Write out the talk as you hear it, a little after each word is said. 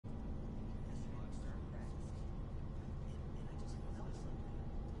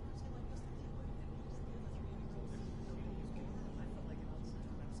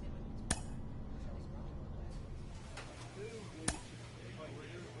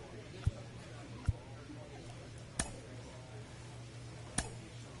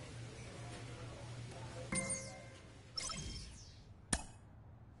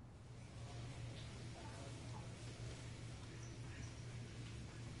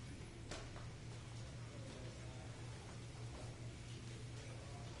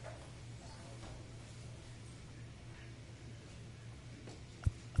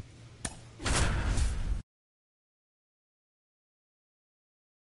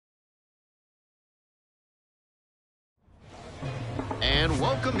and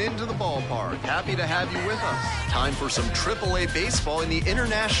welcome into the ballpark. Happy to have you with us. Time for some AAA baseball in the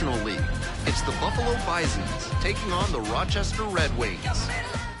International League. It's the Buffalo Bisons taking on the Rochester Red Wings.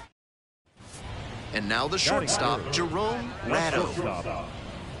 And now the shortstop, Jerome Ratto.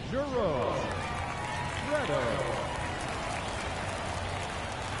 Jerome Ratto.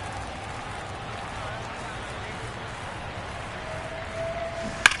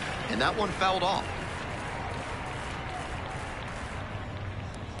 And that one fouled off.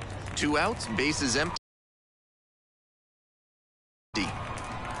 2 outs, bases empty.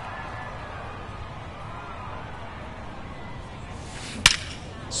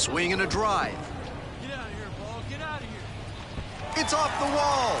 Swing and a drive. Get out of here, ball. Get out of here. It's off the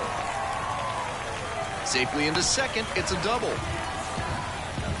wall. Safely into second. It's a double.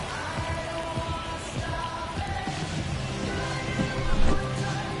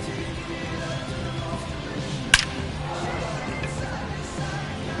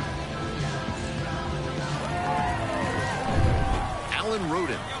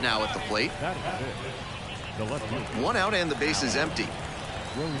 Now at the plate. That is it. The left field. 1 out and the base is empty.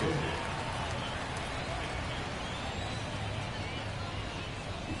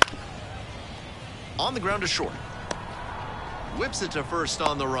 On the ground to short. Whips it to first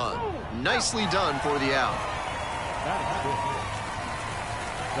on the run. Nicely done for the out. That is it.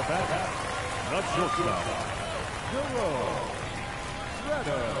 The batter, the shortstop, Jerome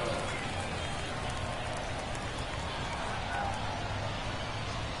Ratto.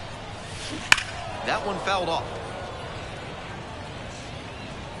 That one fouled off.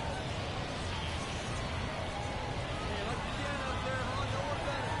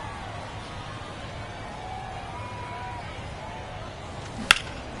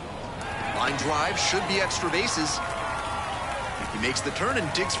 Line drive should be extra bases. He makes the turn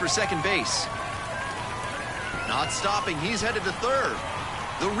and digs for second base. Not stopping, he's headed to third.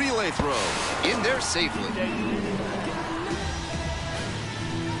 The relay throw in there safely.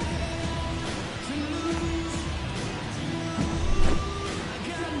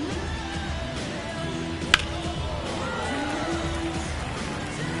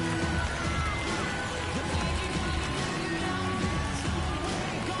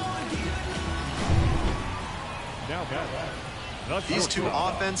 These two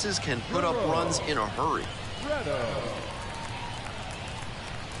offenses can put up runs in a hurry.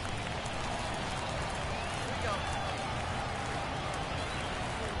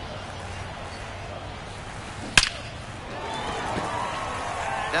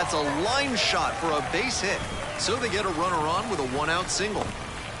 That's a line shot for a base hit. So they get a runner on with a 1-out single.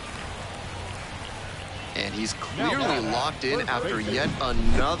 And he's clearly locked in after yet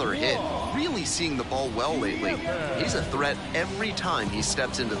another hit. Really seeing the ball well lately. He's a threat every time he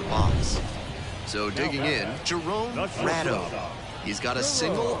steps into the box. So digging in, Jerome Ratto. He's got a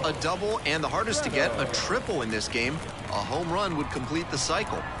single, a double, and the hardest to get, a triple in this game. A home run would complete the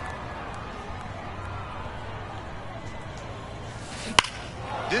cycle.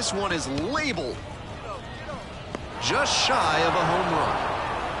 This one is labeled just shy of a home run.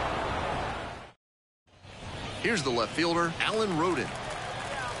 Here's the left fielder, Alan Roden.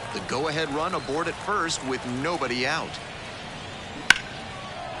 The go-ahead run aboard at first with nobody out.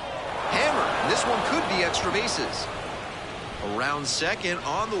 Hammer, this one could be extra bases. Around second,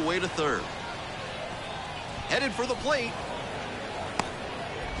 on the way to third. Headed for the plate.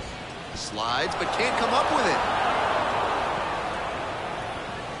 Slides, but can't come up with it.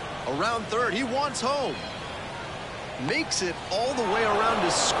 Around third, he wants home. Makes it all the way around to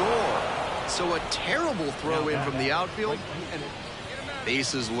score. So a terrible throw in from the outfield.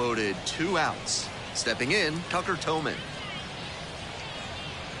 Bases loaded, 2 outs. Stepping in, Tucker Toman.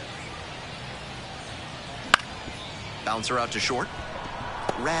 Bouncer out to short.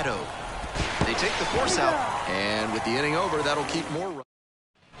 Ratto. They take the force out. And with the inning over, that'll keep more runs.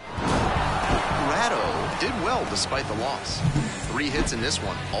 Ratto did well despite the loss. 3 hits in this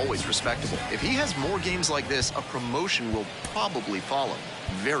one, always respectable. If he has more games like this, a promotion will probably follow.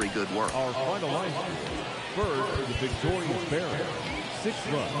 Very good work. Our final line score. First, the victorious Barons. 6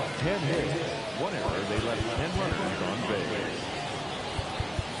 runs, 10 hits, 1 error. They left 10 runners on base.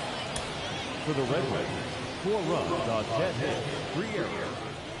 For the Red Wings, 4 runs on 10 hits, 3 errors.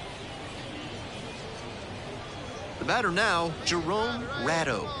 The batter now, Jerome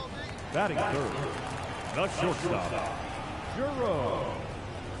Ratto. Batting third, the shortstop, Jerome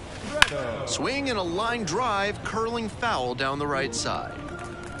Ratto. Swing and a line drive, curling foul down the right side.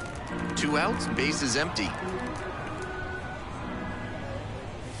 2 outs, base is empty.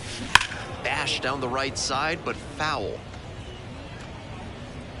 Bash down the right side, but foul.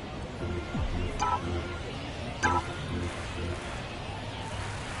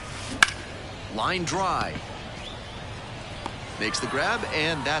 Line drive. Makes the grab,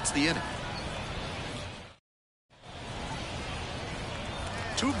 and that's the inning.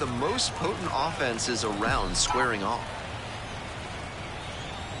 Two of the most potent offenses around squaring off.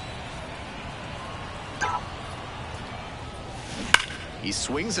 He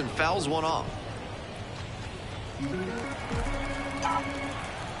swings and fouls one off.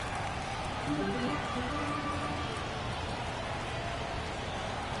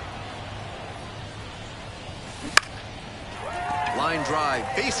 Line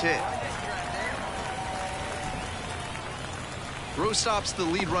drive, base hit. Throw stops the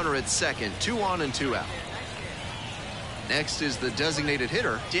lead runner at second, 2 on and 2 out. Next is the designated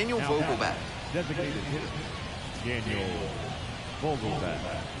hitter, Daniel Vogelback. Designated hitter, Daniel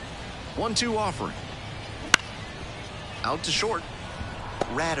Vogelback. 1-2 offering. Out to short.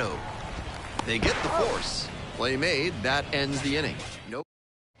 Ratto. They get the force. Play made. That ends the inning. Nope.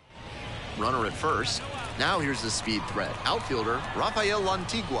 Runner at first. Now here's the speed threat. Outfielder, Rafael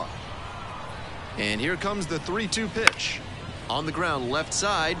Lantigua. And here comes the 3-2 pitch. On the ground, left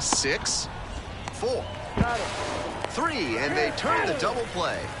side, 6, 4, 3, and they turn the double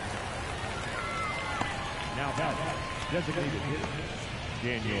play. Now batting, designated hitter,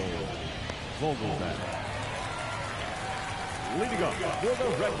 Daniel Vogelback. Leading up for the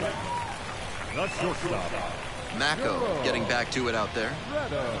Red Wings, the shortstop, Mako getting back to it out there.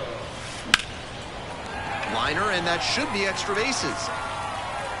 Liner, and that should be extra bases.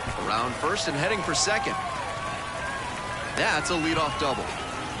 Around first and heading for second. That's a leadoff double.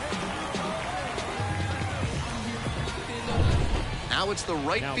 Now it's the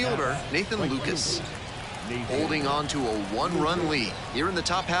right fielder, Nathan Lucas, holding on to a 1-run lead here in the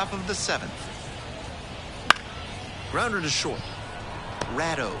top half of the 7th. Grounder to short.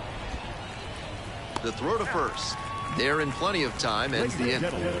 Ratto. The throw to first. There in plenty of time, ends the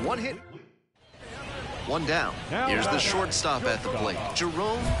inning. 1 hit. 1 down. Here's the shortstop at the plate,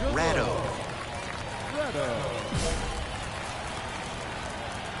 Jerome Ratto.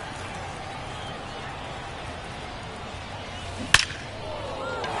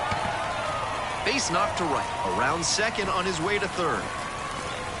 Base knocked to right. Around second on his way to third.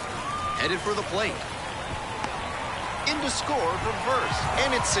 Headed for the plate. In to score from first.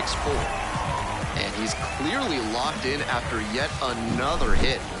 And it's 6-4. And he's clearly locked in after yet another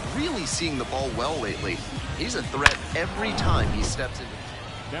hit. Really seeing the ball well lately. He's a threat every time he steps in.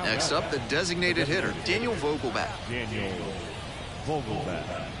 Next up, the designated hitter, Daniel Vogelback.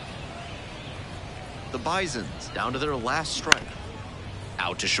 The Bisons down to their last strike.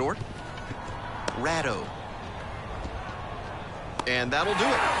 Out to short. Ratto. And that'll do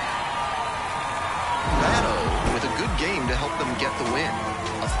it. Ratto with a good game to help them get the win.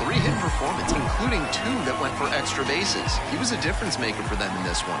 A 3-hit performance, including 2 that went for extra bases. He was a difference maker for them in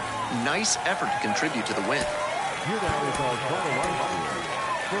this one. Nice effort to contribute to the win. Here now is our final line score.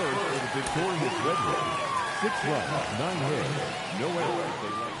 First for the victorious Red Wings. 6 runs, 9 hits, no errors.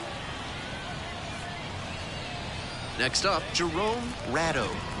 Next up, Jerome Ratto.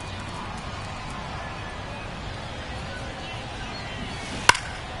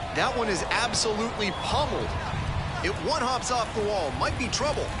 That one is absolutely pummeled. It one-hops off the wall. Might be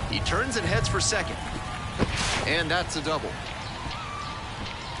trouble. He turns and heads for second. And that's a double.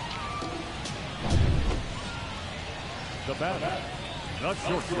 The batter, the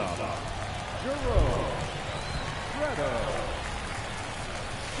shortstop, Jerome Ratto.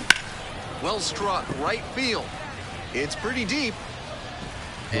 Well struck, right field. It's pretty deep.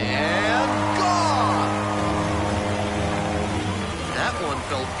 And gone! That one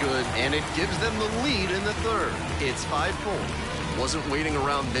felt good, and it gives them the lead in the third. It's 5-4. Wasn't waiting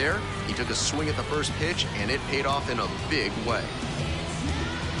around there. He took a swing at the first pitch, and it paid off in a big way.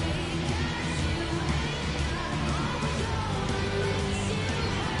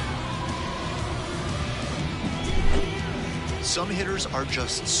 Some hitters are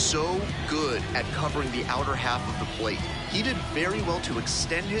just so good at covering the outer half of the plate. He did very well to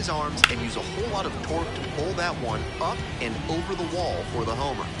extend his arms and use a whole lot of torque to pull that one up and over the wall for the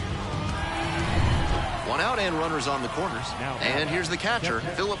homer. 1 out and runners on the corners. And here's the catcher,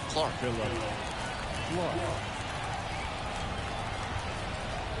 Philip Clark.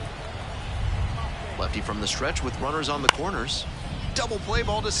 Lefty from the stretch with runners on the corners. Double play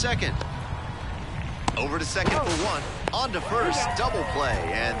ball to second. Over to second for 1. On to first, double play,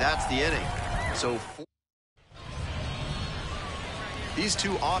 and that's the inning. So these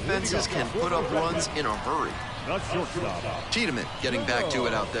two offenses can put up runs in a hurry. Tiedemann getting back to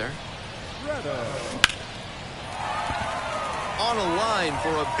it out there. On a line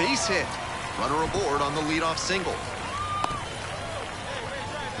for a base hit. Runner aboard on the leadoff single.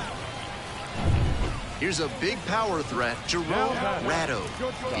 Here's a big power threat, Jerome Ratto.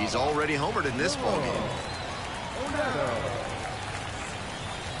 He's already homered in this ballgame.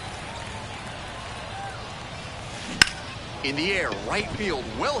 In the air, right field,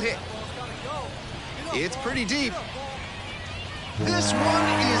 well hit. It's pretty deep. This one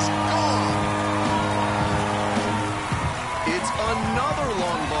is gone. It's another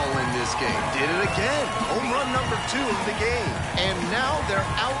long ball in this game. Did it again. Home run number 2 of the game. And now they're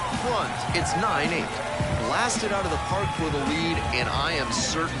out front. It's 9-8. Blasted out of the park for the lead, and I am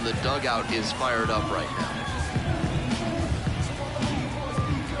certain the dugout is fired up right now.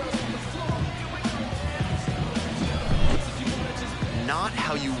 Not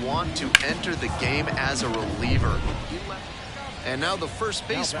how you want to enter the game as a reliever. And now the first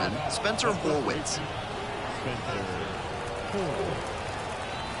baseman, Spencer Horwitz.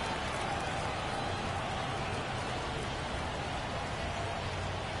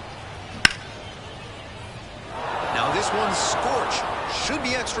 Now this one's scorched. Should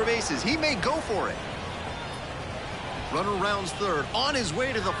be extra bases. He may go for it. Runner rounds third, on his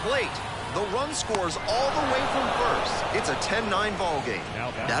way to the plate. The run scores all the way from first. It's a 10-9 ball game.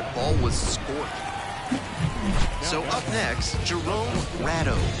 That ball was scorched. So up next, Jerome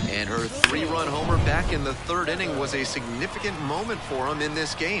Ratto. And her 3-run homer back in the 3rd inning was a significant moment for him in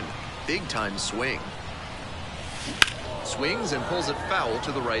this game. Big-time swing. Swings and pulls it foul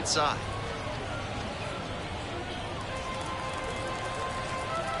to the right side.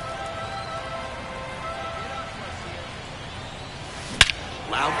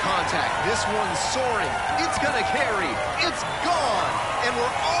 Loud contact. This one's soaring. It's going to carry. It's gone. And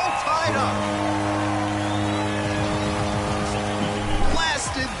we're all tied up.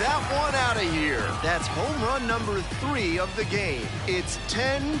 Blasted that one out of here. That's home run number 3 of the game. It's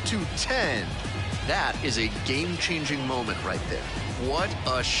 10-10. That is a game-changing moment right there. What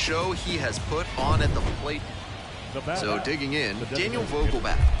a show he has put on at the plate. So digging in, Daniel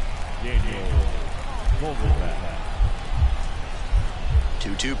Vogelbach.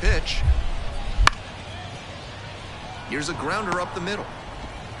 2-2 pitch. Here's a grounder up the middle.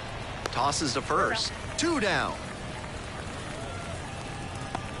 Tosses to first. 2 down.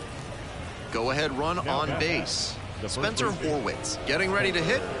 Go ahead run on base. Spencer Horwitz getting ready to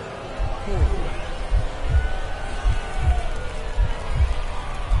hit.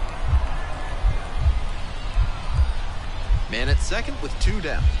 Man at second with 2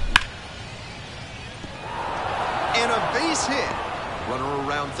 down. And a base hit. Runner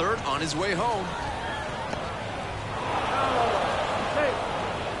around third on his way home.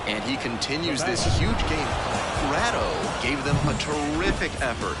 And he continues this huge game. Ratto gave them a terrific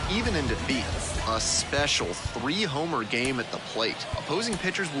effort, even in defeat. A special 3-homer game at the plate. Opposing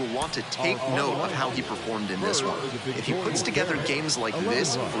pitchers will want to take note of how he performed in this one. If he puts together games like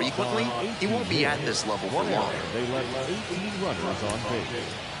this frequently, he won't be at this level for long. They left 18 runners on base.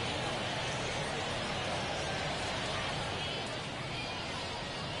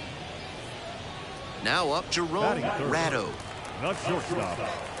 Now up Jerome Ratto. Not shortstop.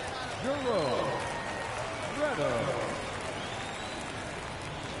 Jerome Ratto.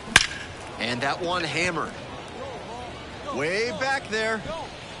 And that one hammered. Way back there.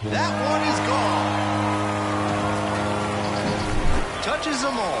 That one is gone. Touches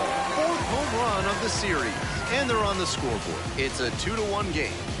them all. 4th home run of the series. And they're on the scoreboard. It's a 2-1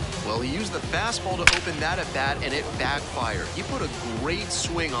 game. Well, he used the fastball to open that at bat, and it backfired. He put a great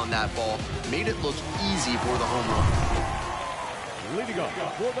swing on that ball, made it look easy for the home run. Leading up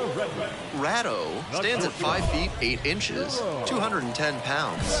for the Redmen. Ratto stands at 5 feet 8 inches, 210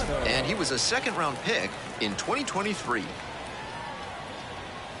 pounds, and he was a 2nd-round pick in 2023.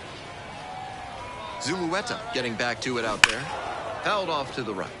 Zulueta getting back to it out there, fouled off to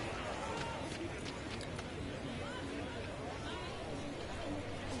the right.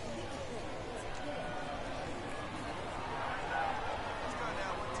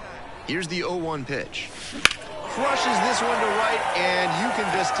 Here's the 0-1 pitch. Crushes this one to right, and you can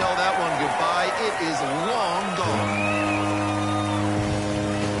just tell that one goodbye. It is long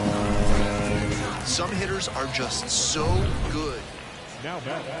gone. Some hitters are just so good. Now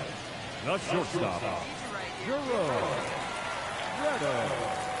back, not shortstop. Jerome Ratto.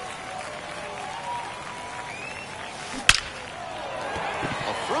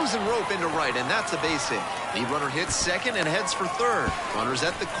 A frozen rope into right, and that's a base hit. Lead runner hits second and heads for third. Runners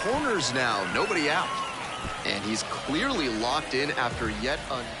at the corners now, nobody out. And he's clearly locked in after yet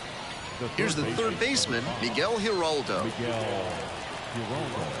Here's the 3rd baseman, Miguel Giraldo.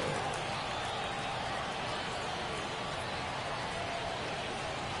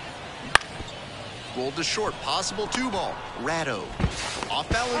 Rolled to short, possible 2-ball. Ratto. Off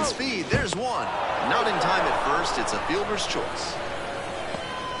balance speed, there's one. Not in time at first, it's a fielder's choice.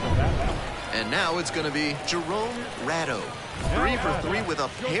 And now it's going to be Jerome Ratto. 3 for 3 with a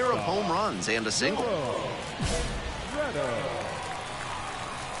pair of home runs and a single.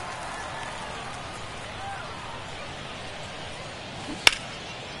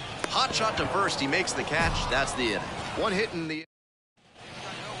 Hot shot to first, he makes the catch. That's the inning. One hit in the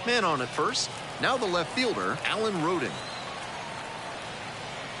man on at first. Now the left fielder, Alan Roden.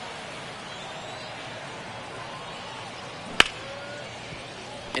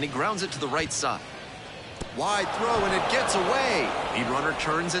 And he grounds it to the right side. Wide throw, and it gets away. Lead runner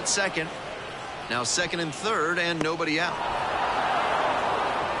turns at second. Now second and third, and nobody out.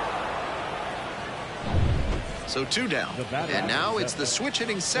 So 2 down. And now it's the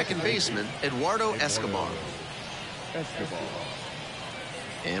switch-hitting second baseman, Eduardo Escobar.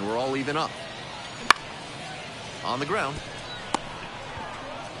 And we're all even up. On the ground.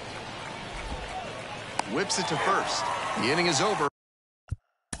 Whips it to first. The inning is over.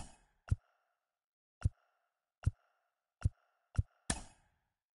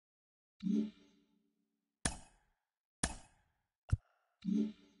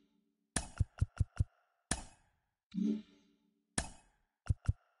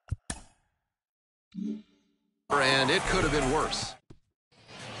 And it could have been worse.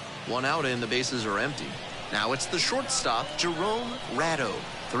 1 out and the bases are empty. Now it's the shortstop, Jerome Ratto.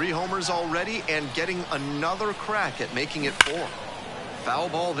 3 homers already and getting another crack at making it 4. Foul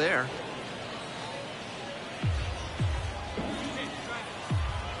ball there.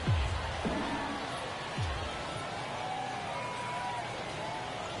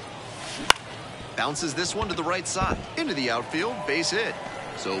 Bounces this one to the right side. Into the outfield, base hit.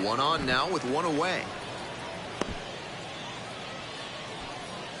 So 1 on now with 1 away.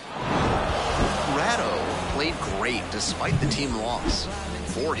 Ratto played great despite the team loss.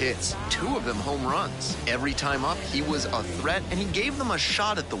 4 hits, 2 of them home runs. Every time up, he was a threat, and he gave them a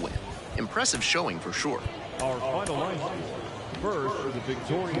shot at the win. Impressive showing for sure. Our final line score. First for the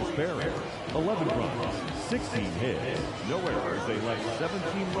victorious Barons, 11 runs, 16 hits, no errors. They left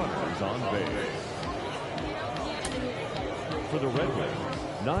 17 runners on base. For the Red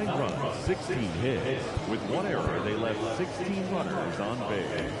Wings, 9 runs, 16 hits. With 1 error, they left 16 runners on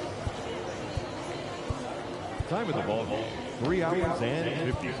base. Time of the ball game, 3 hours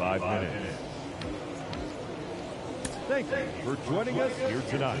and 55 minutes. Thank you for joining us here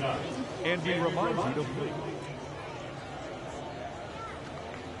tonight. And we remind you to please.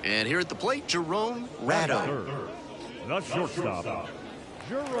 And here at the plate, Jerome Ratto. The shortstop,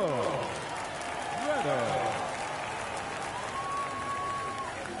 Jerome Ratto.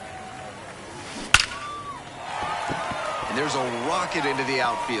 And there's a rocket into the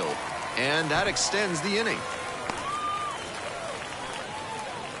outfield. And that extends the inning.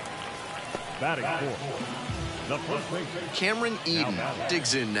 Batting fourth, the first baseman, Cameron Eden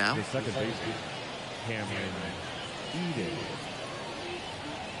digs in now. the second baseman, Cameron Eden.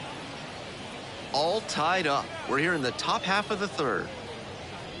 All tied up. We're here in the top half of the third.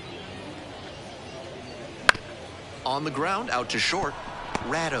 On the ground, out to short,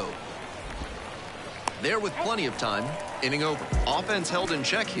 Ratto. There with plenty of time. Inning over. Offense held in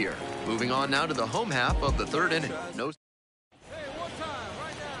check here. Moving on now to the home half of the third inning.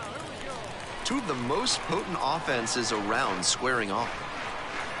 Two of the most potent offenses around squaring off.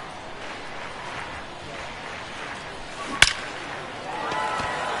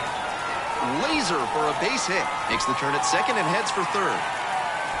 Laser for a base hit. Makes the turn at second and heads for third.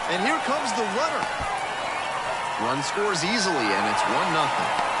 And here comes the runner. Run scores easily, and it's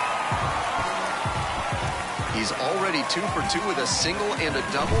 1-0. He's already 2 for 2 with a single and a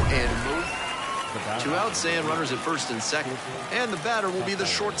double, and 2 outs and runners at first and second. And the batter will be the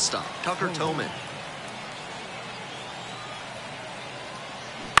shortstop, Tucker Toman.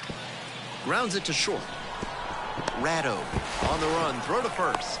 Grounds it to short. Ratto on the run, throw to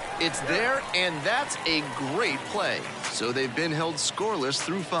first. It's there, and that's a great play. So they've been held scoreless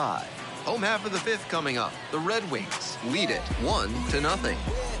through 5. Home half of the 5th coming up. The Red Wings lead it 1-0.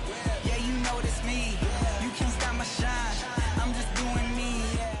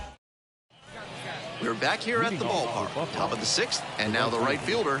 We're back here at the ballpark. Top of the 6th, and now the right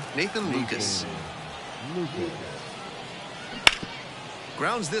fielder, Nathan Lucas.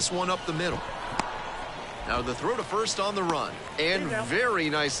 Grounds this one up the middle. Now the throw to first on the run, and very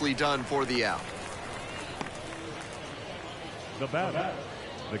nicely done for the out. The batter,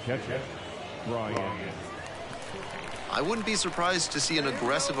 the catcher, Brian. I wouldn't be surprised to see an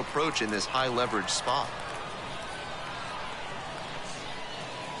aggressive approach in this high leverage spot.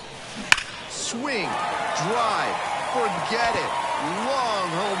 Swing, drive, forget it. Long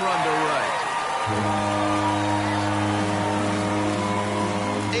home run to right.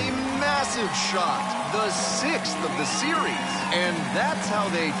 A massive shot, the 6th of the series. And that's how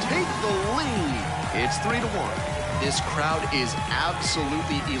they take the lead. It's 3-1. This crowd is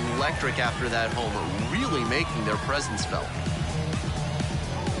absolutely electric after that homer, really making their presence felt.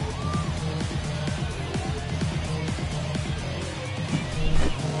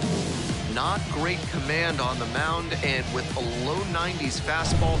 Not great command on the mound, and with a low 90s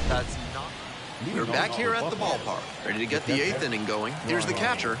fastball, that's not... We're back here at the ballpark, ready to get the 8th inning going. Here's the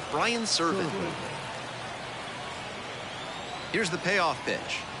catcher, Brian Servant. Here's the payoff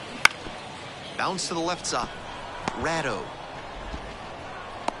pitch. Bounce to the left side. Ratto.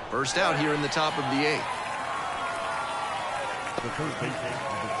 First out here in the top of the 8th. The first baseman,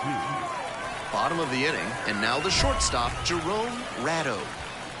 number 2. Bottom of the inning, and now the shortstop, Jerome Ratto.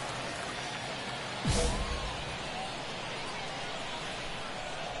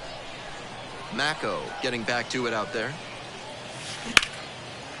 Mako getting back to it out there.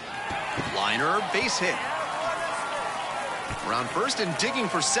 Liner, base hit. Around first and digging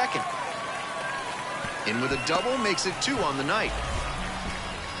for second. In with a double, makes it 2 on the night.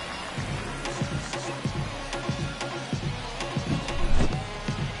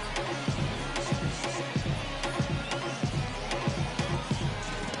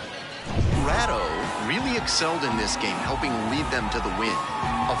 Ratto really excelled in this game, helping lead them to the win.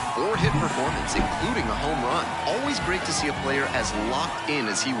 A 4-hit performance, including a home run. Always great to see a player as locked in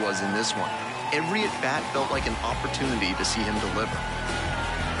as he was in this one. Every at-bat felt like an opportunity to see him deliver.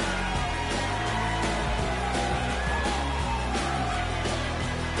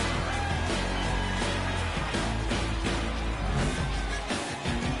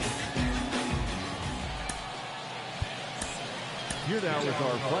 Here now is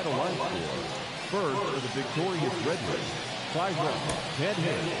our final line score. First for the victorious Red Wings. 5 runs, 10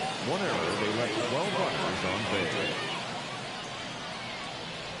 hits, 1 error. They left 12 runners on base.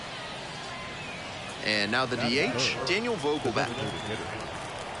 And now the DH, Daniel Vogelback.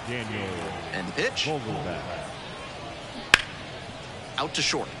 Daniel And the pitch, Vogelback. out to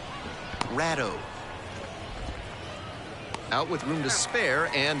short. Ratto. Out with room to spare,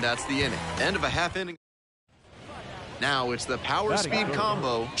 and that's the inning. End of a half inning. Now it's the power speed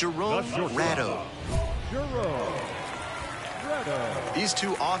combo, Jerome Ratto. Jerome Ratto. These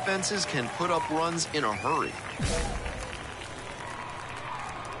two offenses can put up runs in a hurry.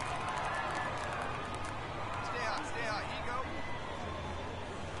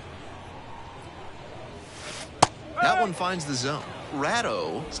 That one finds the zone.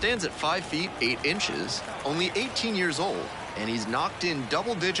 Ratto stands at 5 feet 8 inches, only 18 years old, and he's knocked in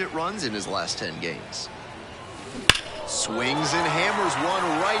double-digit runs in his last 10 games. Swings and hammers one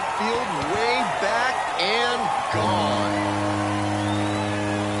right field, way back and gone.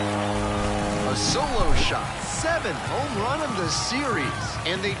 A solo shot, 7th home run of the series,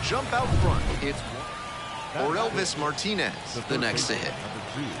 and they jump out front. It's Orelvis Martinez, the next to hit.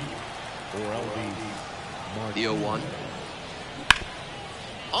 The 0-1.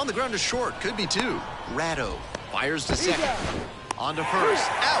 On the ground to short, could be 2. Ratto fires to second. On to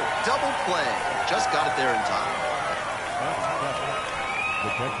first, out, double play. Just got it there in time.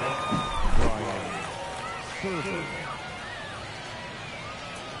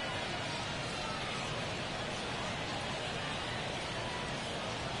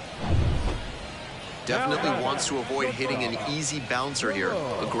 Definitely wants to avoid hitting an easy bouncer here.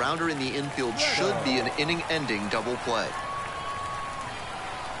 A grounder in the infield should be an inning-ending double play.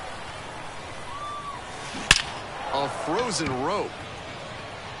 A frozen rope.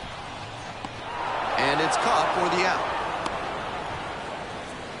 And it's caught for the out.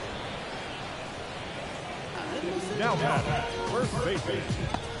 Now first baseman.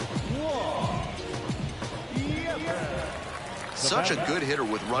 Such a good hitter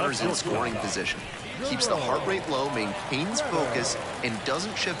with runners in scoring position. Keeps the heart rate low, maintains focus, and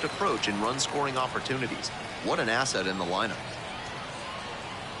doesn't shift approach in run-scoring opportunities. What an asset in the lineup.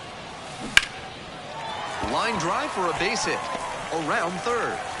 Line drive for a base hit. Around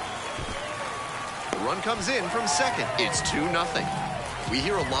third. The run comes in from second. It's 2-0. We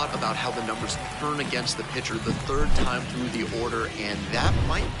hear a lot about how the numbers turn against the pitcher the 3rd time through the order, and that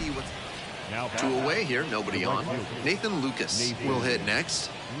might be what's... 2 away here, nobody on. Nathan Lucas will hit next.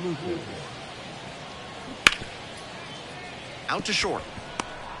 Out to short.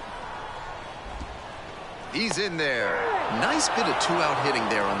 He's in there. Nice bit of 2-out hitting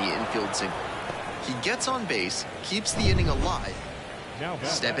there on the infield single. He gets on base, keeps the inning alive.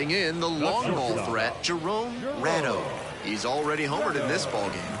 Stepping in, the long ball threat, Jerome Ratto. He's already homered in this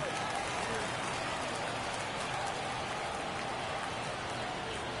ballgame.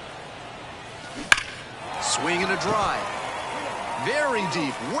 Swing and a drive. Very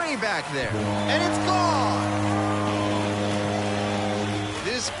deep, way back there. And it's gone!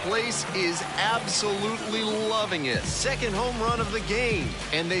 This place is absolutely loving it. Second home run of the game.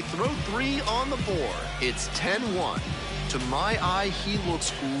 And they throw 3 on the board. It's 10-1. To my eye, he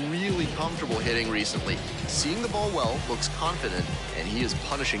looks really comfortable hitting recently. Seeing the ball well, looks confident, and he is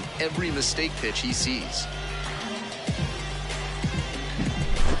punishing every mistake pitch he sees.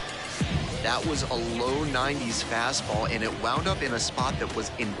 That was a low 90s fastball, and it wound up in a spot that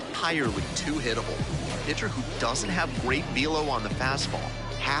was entirely too hittable. A pitcher who doesn't have great velo on the fastball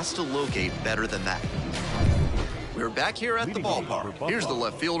has to locate better than that. We're back here at the ballpark. Here's the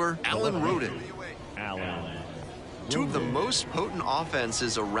left fielder, Alan Roden. Two of the most potent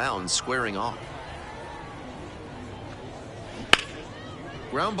offenses around squaring off.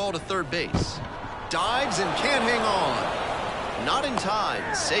 Ground ball to third base. Dives and can't hang on. Not in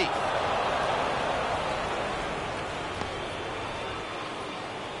time. Safe.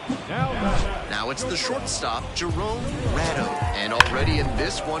 Now it's the shortstop, Jerome Ratto. And already in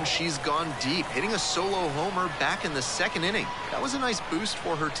this one, she's gone deep, hitting a solo homer back in the second inning. That was a nice boost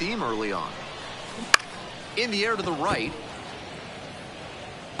for her team early on. In the air to the right.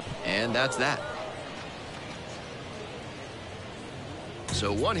 And that's that.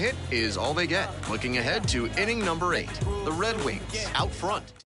 So one hit is all they get. Looking ahead to inning number 8. The Red Wings out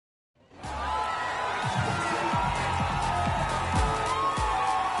front.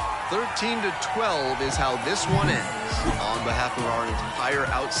 13-12 is how this one ends. On behalf of our entire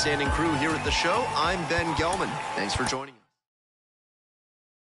outstanding crew here at the show, I'm Ben Gelman. Thanks for joining us.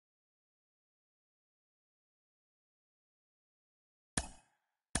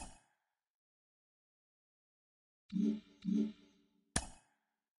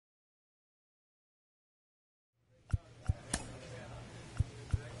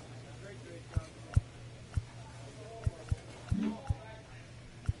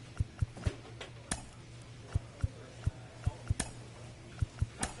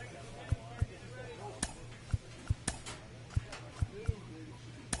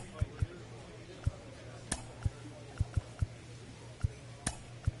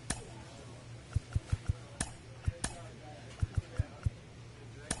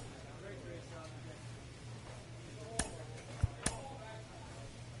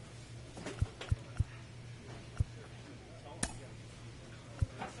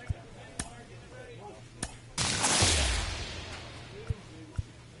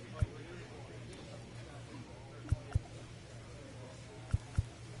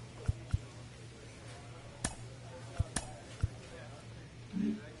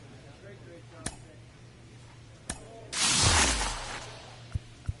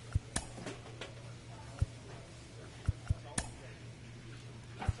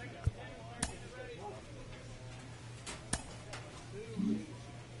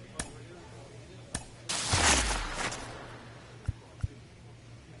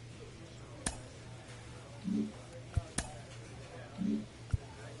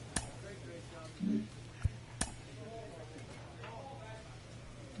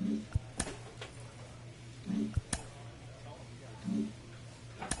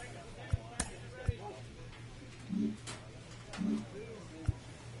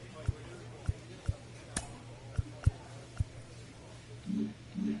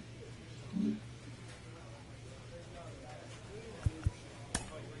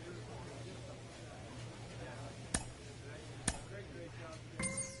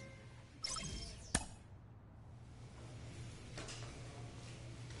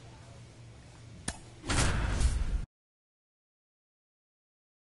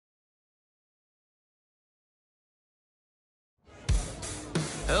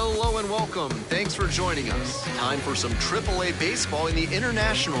 Hello and welcome. Thanks for joining us. Time for some AAA baseball in the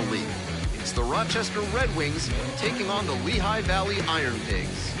International League. It's the Rochester Red Wings taking on the Lehigh Valley Iron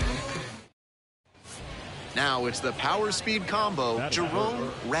Pigs. Now it's the power speed combo,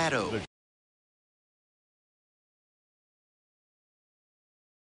 Jerome Ratto.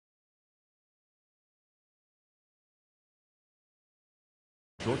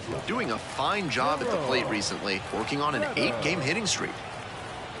 Doing a fine job at the plate recently, working on an 8-game hitting streak.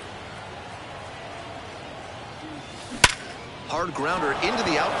 Hard grounder into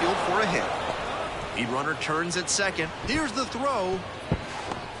the outfield for a hit. Lead runner turns at second. Here's the throw.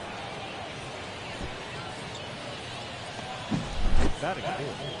 Batting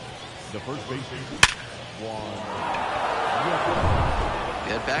fourth, the first baseman,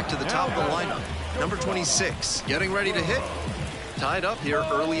 Get back to the top of the lineup. Number 26, getting ready to hit. Tied up here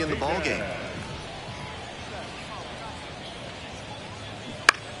early in the ball game.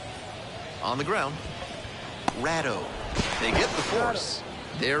 On the ground. Ratto. They get the force.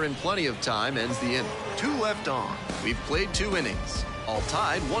 They're in plenty of time, ends the inning. 2 left on. We've played 2 innings. All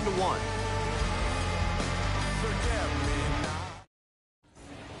tied 1-1.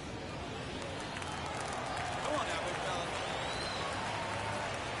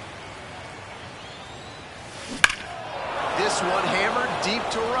 This one hammered deep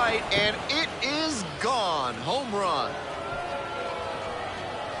to right, and it is gone. Home run.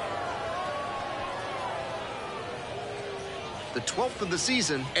 The 12th of the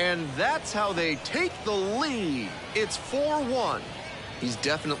season, and that's how they take the lead. It's 4-1. He's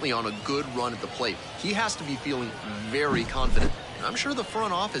definitely on a good run at the plate. He has to be feeling very confident. And I'm sure the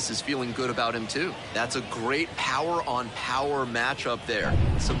front office is feeling good about him too. That's a great power-on-power matchup there.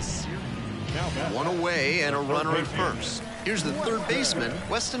 Some serious. One away and a runner at first. Here's the third baseman,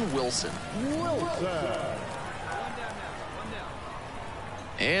 Weston Wilson.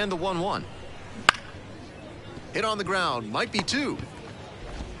 And the 1-1. Hit on the ground, might be 2.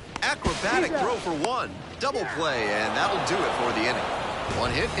 Acrobatic throw for 1. Double play, and that'll do it for the inning.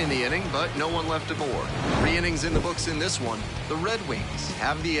 1 hit in the inning, but no one left aboard. 3 innings in the books in this one. The Red Wings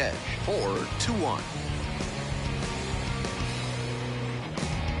have the edge, 4-1.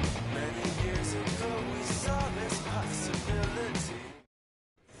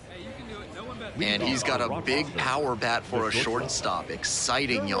 And he's got a big power bat for a shortstop.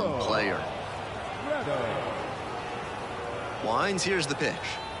 Exciting young player. Winds, here's the pitch.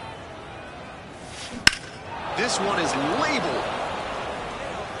 This one is labeled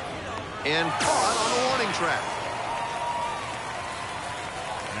and caught on a warning track.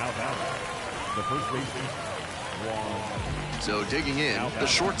 Now batting, the first baseman, So digging in, the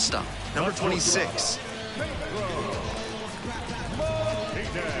shortstop, number 26.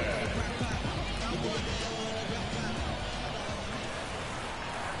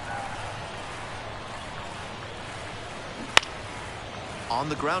 On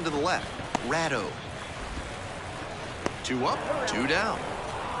the ground to the left, Ratto. 2 up, 2 down.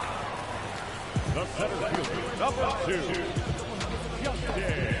 the center fielder, number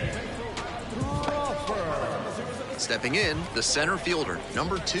 2, Stepping in, the center fielder,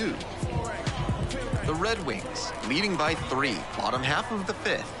 number 2. The Red Wings leading by 3, bottom half of the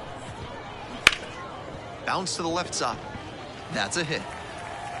 5th. Bounce to the left side. That's a hit.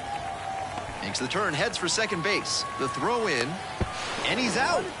 Makes the turn, heads for second base. The throw in, and he's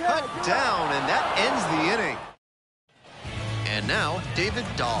out. Cut down, and that ends the inning. And now, David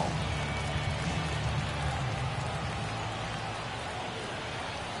Dahl.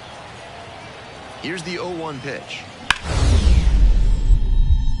 Here's the 0-1 pitch.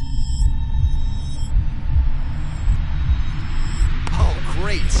 Oh,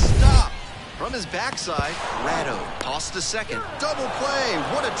 great stop. From his backside, Ratto tossed to second. Double play.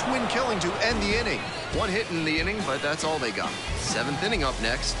 What a twin killing to end the inning. 1 hit in the inning, but that's all they got. 7th inning up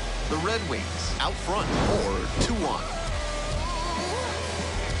next. The Red Wings out front, 4-1.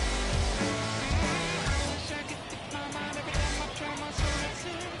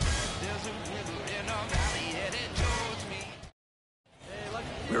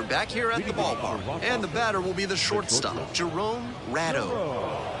 We're back here at the ballpark, and the batter will be the shortstop, Jerome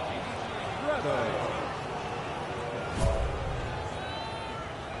Ratto.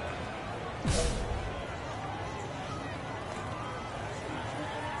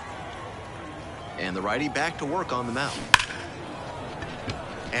 And the righty back to work on the mound.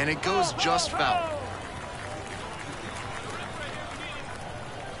 And it goes just foul.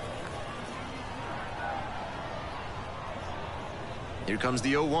 Here comes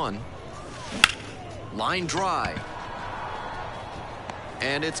the 0-1. Line drive.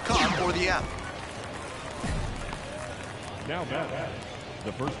 And it's caught for the out. Now batting,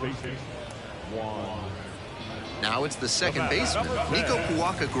 the first baseman, Now it's the second baseman, Nico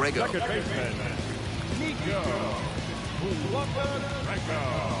Puaka-Grego. second baseman, Nico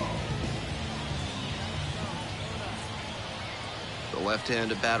Puaka-Grego. The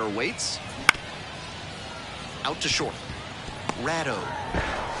left-handed batter waits. Out to short. Ratto.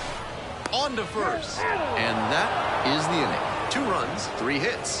 On to first. And that is the inning. 2 runs, 3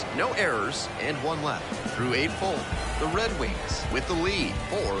 hits, no errors, and 1 left. Through 8 full, the Red Wings with the lead,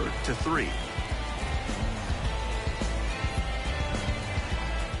 4-3.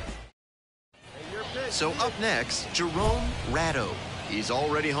 So up next, Jerome Ratto. He's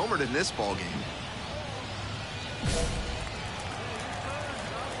already homered in this ballgame.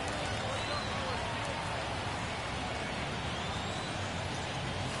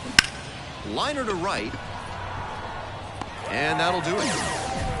 Liner to right. And that'll do it.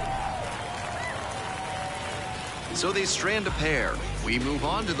 So they strand a pair. We move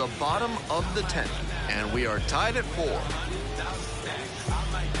on to the bottom of the 10th, and we are tied at 4.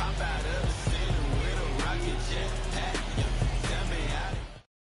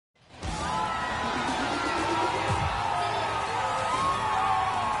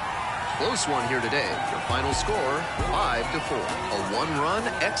 Close one here today. Your final score, 5-4. A 1-run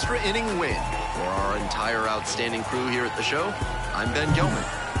extra inning win. For our entire outstanding crew here at the show, I'm Ben Gilman.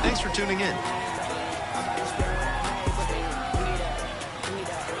 Thanks for tuning in.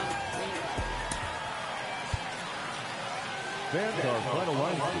 Fans our final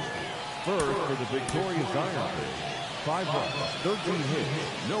line score. First for the victorious Ironfish. 5 runs, 13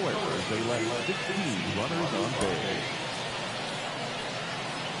 hits, no errors. They left 16 runners on base.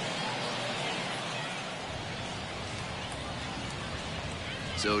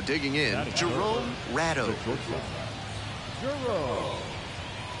 So digging in, Jerome Ratto. Jerome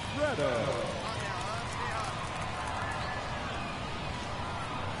Ratto.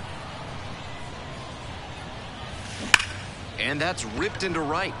 And that's ripped into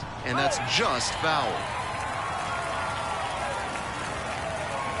right, and that's just foul.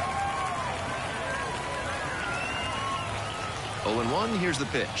 Oh, and 1, here's the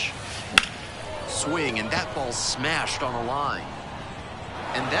pitch. Swing, and that ball's smashed on the line.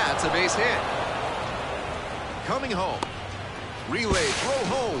 And that's a base hit. Coming home. Relay, throw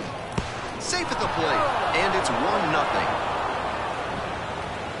home. Safe at the plate, and it's 1-0.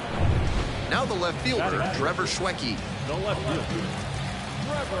 Now the left fielder, Trevor Schwecke. The left fielder,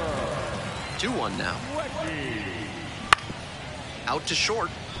 Trevor 2-1 now. Schwecke. Out to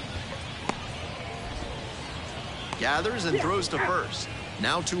short. Gathers and throws to first.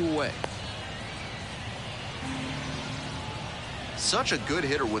 Now 2 away. Such a good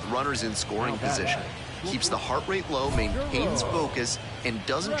hitter with runners in scoring position. Keeps the heart rate low, maintains focus, and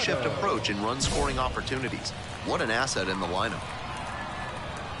doesn't shift approach in run-scoring opportunities. What an asset in the lineup.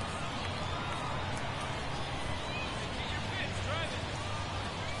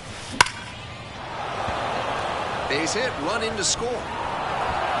 Base hit, run in to score.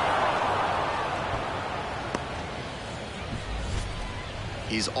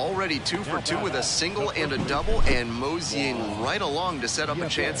 He's already 2 for 2 with a single and a double, and moseying right along to set up a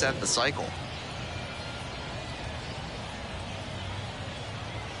chance at the cycle.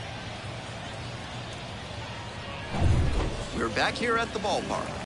 We're back here at the ballpark.